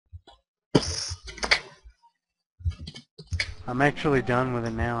I'm actually done with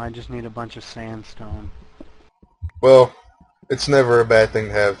it now. I just need a bunch of sandstone. Well, it's never a bad thing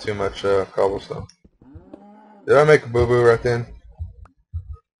to have too much cobblestone. Did I make a boo-boo right then?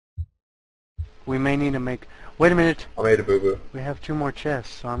 We may need to make... Wait a minute! I made a boo-boo. We have 2 more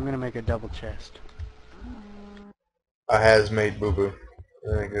chests, so I'm gonna make a double chest. I has made boo-boo.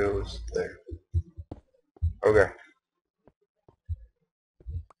 There it goes. There. Okay.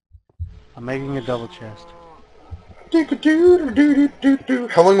 I'm making a double chest.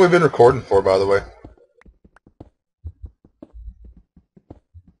 How long have we been recording for, by the way?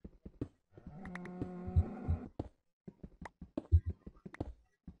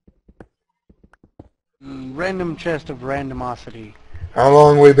 Random chest of randomosity. How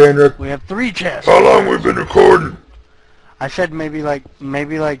long we been We have 3 chests! How long we been recording? I said maybe like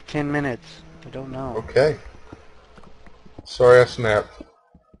 10 minutes. I don't know. Okay. Sorry I snapped.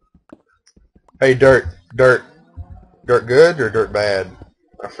 Hey, Dirt. Dirt. Dirt good or Dirt bad?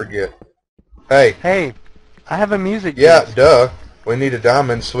 I forget. Hey. Hey, I have a music Yeah, disc. duh. We need a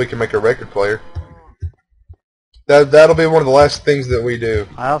diamond so we can make a record player. That'll be one of the last things that we do.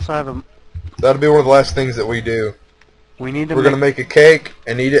 I also have a... That'll be one of the last things that we do. We need to We're gonna make a cake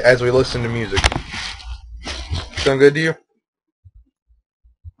and eat it as we listen to music. Sound good to you?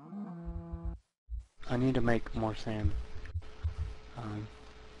 I need to make more sand.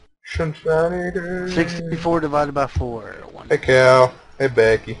 Sunshiny day. 64 divided by 4. Hey Cal. Hey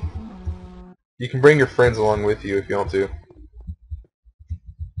Becky. You can bring your friends along with you if you want to.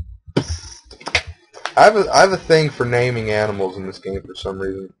 I have a thing for naming animals in this game for some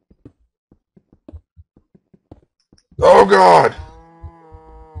reason. Oh God!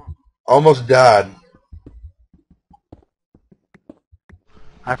 Almost died.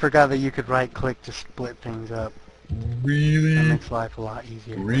 I forgot that you could right click to split things up. Really? That makes life a lot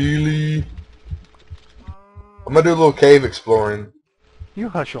easier. Really? I'm gonna do a little cave exploring. You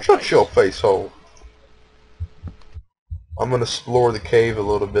hush your Shut face. your face hole. I'm gonna explore the cave a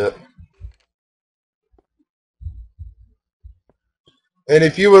little bit. And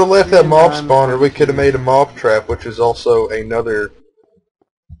if you would have left that mob spawner, we could have made a mob trap, which is also another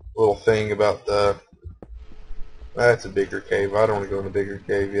little thing about the... That's a bigger cave. I don't want to go in the bigger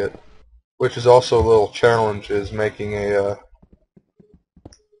cave yet. Which is also a little challenge, is making a...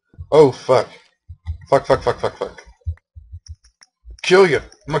 Oh, fuck. Fuck, fuck, fuck, fuck, fuck. Kill you. I'm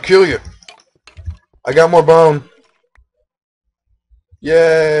gonna kill you. I got more bone.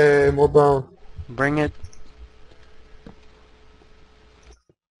 Yay, more bone. Bring it.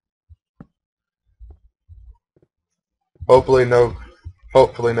 Hopefully no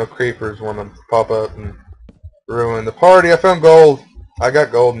creepers want to pop up and ruin the party. I found gold. I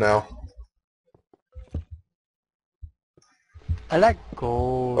got gold now. I like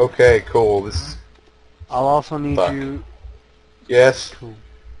gold. Okay, cool. This. I'll also need Fuck. you. Yes. Cool.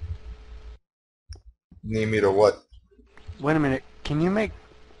 Need me to what? Wait a minute. Can you make?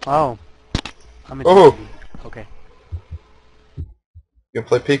 Oh. I'm a Oh. DVD. Okay. You gonna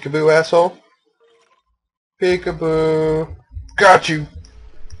play peekaboo, asshole? Peekaboo. Got you.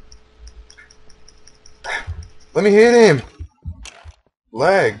 Let me hit him.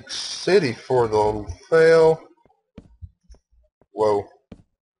 Lag city for the fail. Whoa.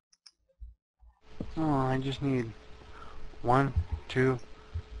 Oh, I just need 1, 2,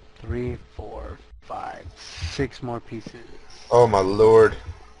 3, 4, 5, 6 more pieces. Oh my lord.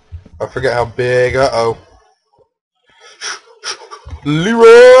 I forgot how big. Uh-oh.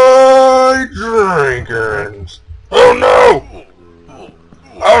 Leroy Jenkins. Oh no!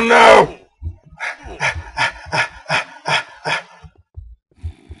 Oh no!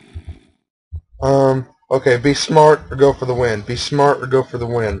 Okay, be smart or go for the win. Be smart or go for the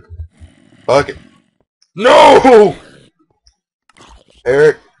win. Fuck it. No!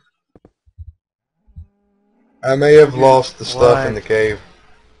 Eric, I may have lost the stuff in the cave,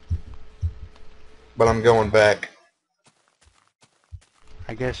 but I'm going back.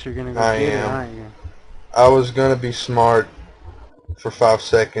 I guess you're gonna go I get it, am. aren't you? I was gonna be smart for 5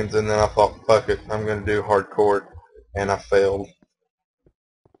 seconds, and then I thought, fuck it, I'm gonna do hardcore, and I failed.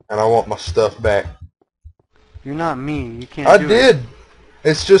 And I want my stuff back. You're not me. You can't I do did! it.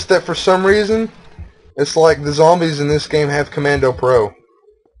 It's just that for some reason, it's like the zombies in this game have Commando Pro.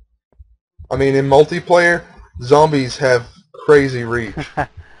 I mean, in multiplayer, zombies have crazy reach.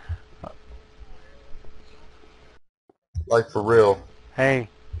 Like, for real. Hey,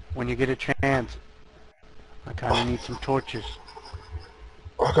 when you get a chance, I kinda need some torches.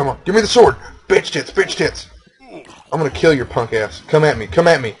 Oh, come on. Give me the sword! Bitch tits! Bitch tits! I'm gonna kill your punk ass. Come at me. Come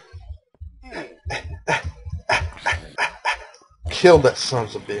at me. Kill that son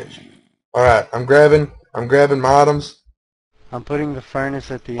of a bitch. Alright, I'm grabbing my items. I'm putting the furnace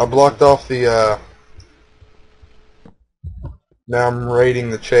at the I end. blocked off the, now I'm raiding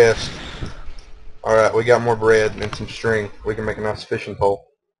the chest. Alright, we got more bread and some string. We can make a nice fishing pole.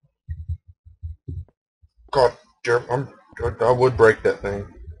 God, I would break that thing.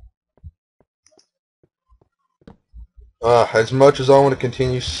 As much as I want to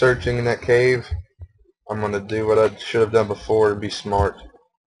continue searching in that cave, I'm going to do what I should have done before and be smart.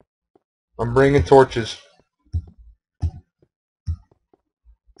 I'm bringing torches.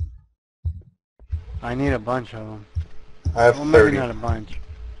 I need a bunch of them. I have Well, maybe 30. not a bunch,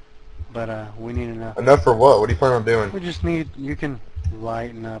 but we need enough. Enough for what? What do you plan on doing? We just need, you can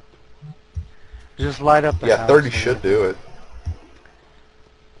lighten up. Just light up the Yeah, house. 30 should do it.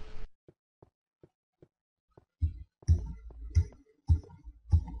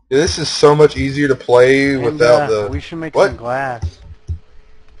 Yeah, this is so much easier to play And, without the... we should make What? some glass.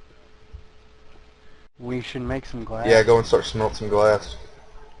 We should make some glass. Yeah, go and start smelting some glass.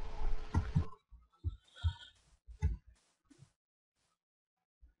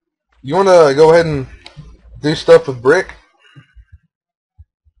 You want to go ahead and do stuff with brick?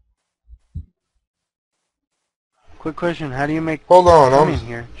 Quick question, how do you make... Hold on, Come in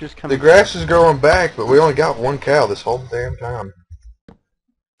here. Just come the in. grass is growing back, but we only got one cow this whole damn time.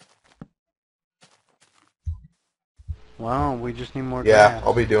 Wow, we just need more Yeah, grass.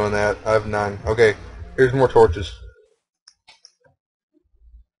 I'll be doing that. I have 9. Okay, here's more torches.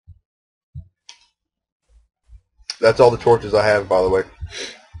 That's all the torches I have, by the way.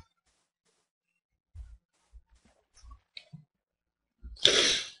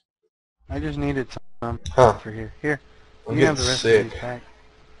 I just needed some for here. Here, I'm you can have getting the rest sick. of these back.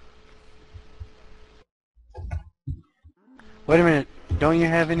 Wait a minute, don't you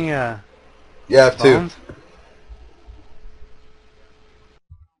have any Yeah, I have 2. bones?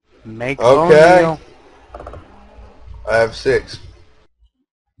 Make Okay. bone meal. I have 6.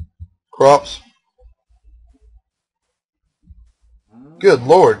 Crops. Good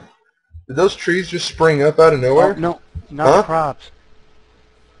lord. Did those trees just spring up out of nowhere? Oh, no, not crops.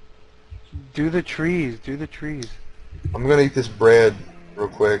 Do the trees, do the trees. I'm gonna eat this bread real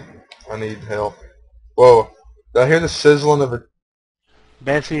quick. I need help. Whoa. Did I hear the sizzling of a...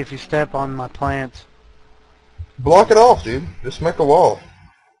 Bessie, if you step on my plants. Block it off, dude. Just make a wall.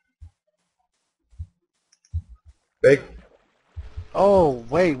 Bake. Oh,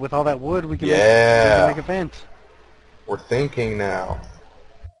 wait, with all that wood we can, we Yeah. can make a vent. We're thinking now.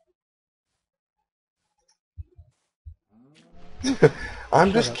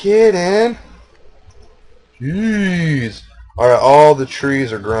 I'm just kidding. Jeez. Alright, all the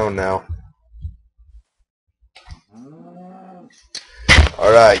trees are grown now.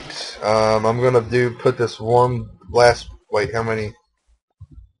 Alright. I'm gonna put this one last... Wait, how many?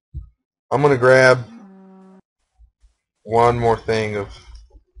 I'm gonna grab one more thing of...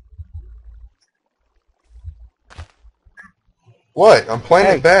 What? I'm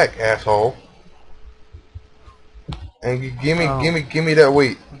planting it back, asshole. And give me that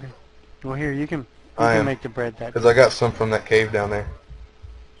wheat. Okay. Well, here, you can make the bread that because I got some from that cave down there.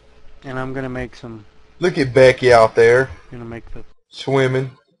 And I'm gonna make some. Look at Becky out there. Gonna make the swimming.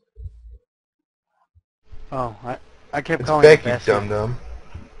 Oh, I kept It's calling Becky, it Bessie. dum dum.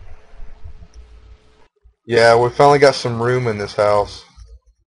 Yeah, we finally got some room in this house.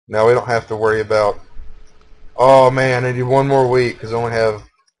 Now we don't have to worry about. Oh man, I need one more week because I only have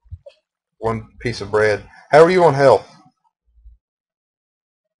one piece of bread. How are you on health?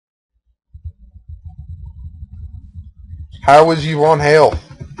 How was you on health?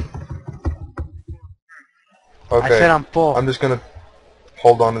 Okay. I said I'm full. I'm just gonna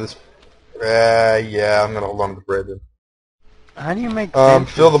hold on to this. Yeah, I'm gonna hold on to the bread then. How do you make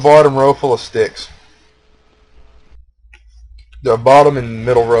fill the bottom row full of sticks. The bottom and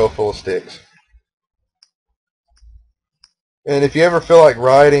middle row full of sticks. And if you ever feel like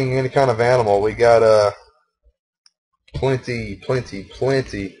riding any kind of animal, we got plenty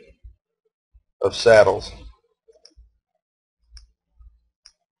of saddles.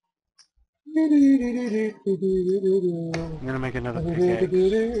 I'm gonna make another pickaxe.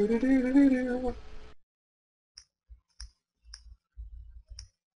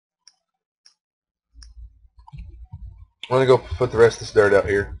 I'm gonna go put the rest of this dirt out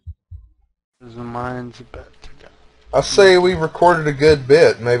here. The mine's about to go. I say we recorded a good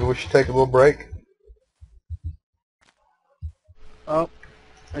bit. Maybe we should take a little break. Oh,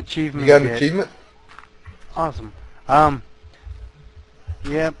 achievement. You got an achievement? Awesome.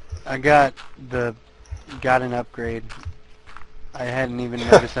 Yep, I got an upgrade. I hadn't even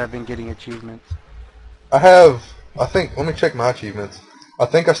noticed I've been getting achievements. I think, let me check my achievements. I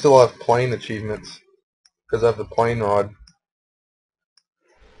think I still have plane achievements because I have the plane rod.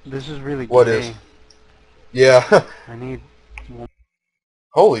 This is really What gay. is? Yeah. I need...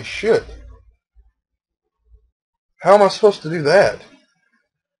 Holy shit. How am I supposed to do that?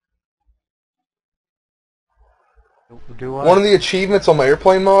 Do One of what? the achievements on my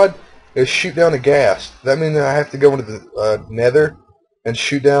airplane mod is shoot down a ghast. That means that I have to go into the nether and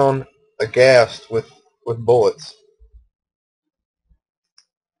shoot down a ghast with bullets.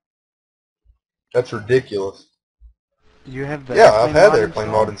 That's ridiculous. You have the Yeah, I've airplane had the mod airplane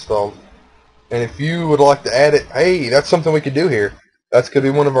mod installed? installed. And if you would like to add it, hey, that's something we could do here. That's going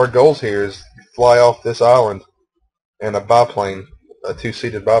to be one of our goals here is fly off this island in a biplane, a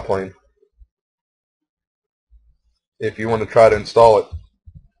two-seated biplane. If you want to try to install it.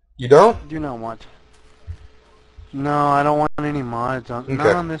 You don't? Do not want. No, I don't want any mods on. Not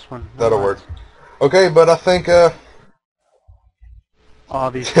Okay, on this one. No that'll work. mods. Okay, but I think, Oh,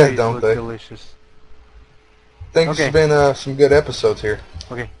 these trees don't look they? delicious. I think this Okay. has been some good episodes here.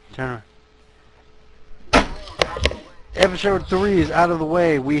 Okay, turn around. Episode 3 is out of the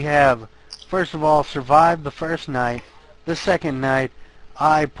way. We have, first of all, survived the first night. The second night,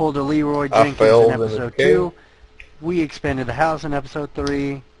 I pulled a Leroy I Jenkins in failed in the episode cave. 2. We expanded the house in episode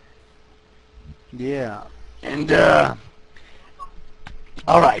 3. Yeah. And,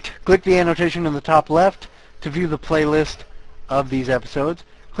 alright. Click the annotation in the top left to view the playlist of these episodes.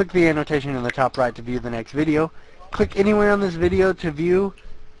 Click the annotation in the top right to view the next video. Click anywhere on this video to view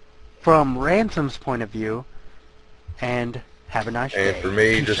from Ransom's point of view. And have a nice day. And for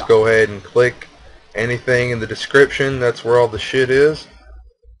me, Peace just out. go ahead and click anything in the description. That's where all the shit is.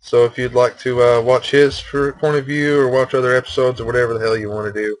 So if you'd like to watch his point of view or watch other episodes or whatever the hell you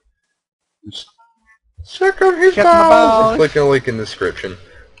want to do, just check out his Check my balls and balls. click on the link in the description.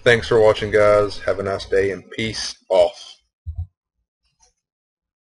 Thanks for watching, guys. Have a nice day and peace off.